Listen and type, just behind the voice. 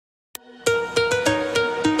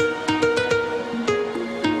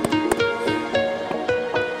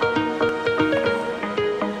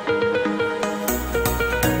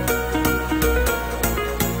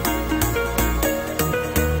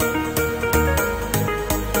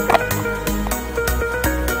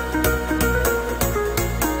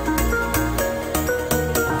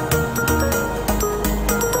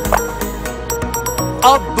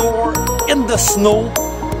the snow,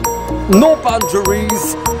 no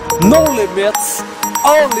boundaries, no limits,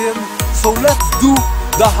 all in. So let's do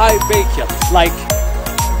the high bake it, like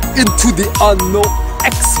into the unknown,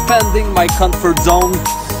 expanding my comfort zone.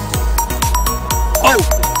 Oh,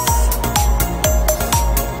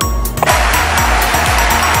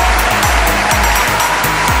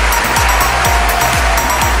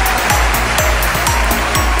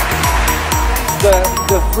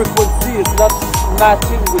 the frequency is not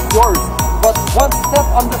matching with yours, but one step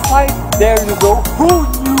on the side, there you go. Who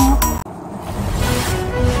knew?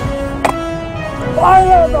 I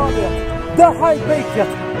land on it! The high bake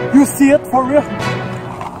it! You see it for real?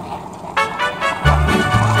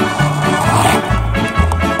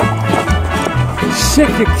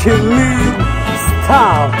 Chic clean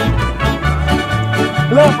style.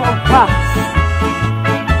 Level pass.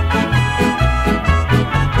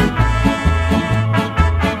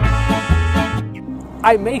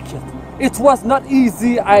 I make it. It was not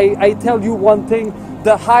easy. I tell you one thing,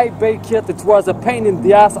 the high bake it was a pain in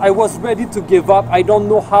the ass. I was ready to give up. I don't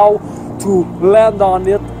know how to land on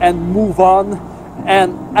it and move on.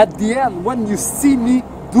 And at the end, when you see me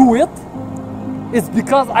do it, it's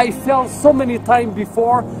because I fell so many times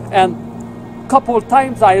before, and couple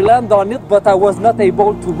times I land on it, but I was not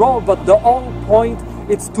able to roll. But the whole point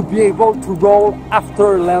is to be able to roll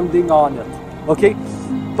after landing on it. Okay?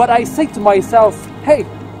 But I say to myself, hey,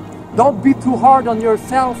 don't be too hard on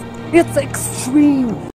yourself. It's extreme.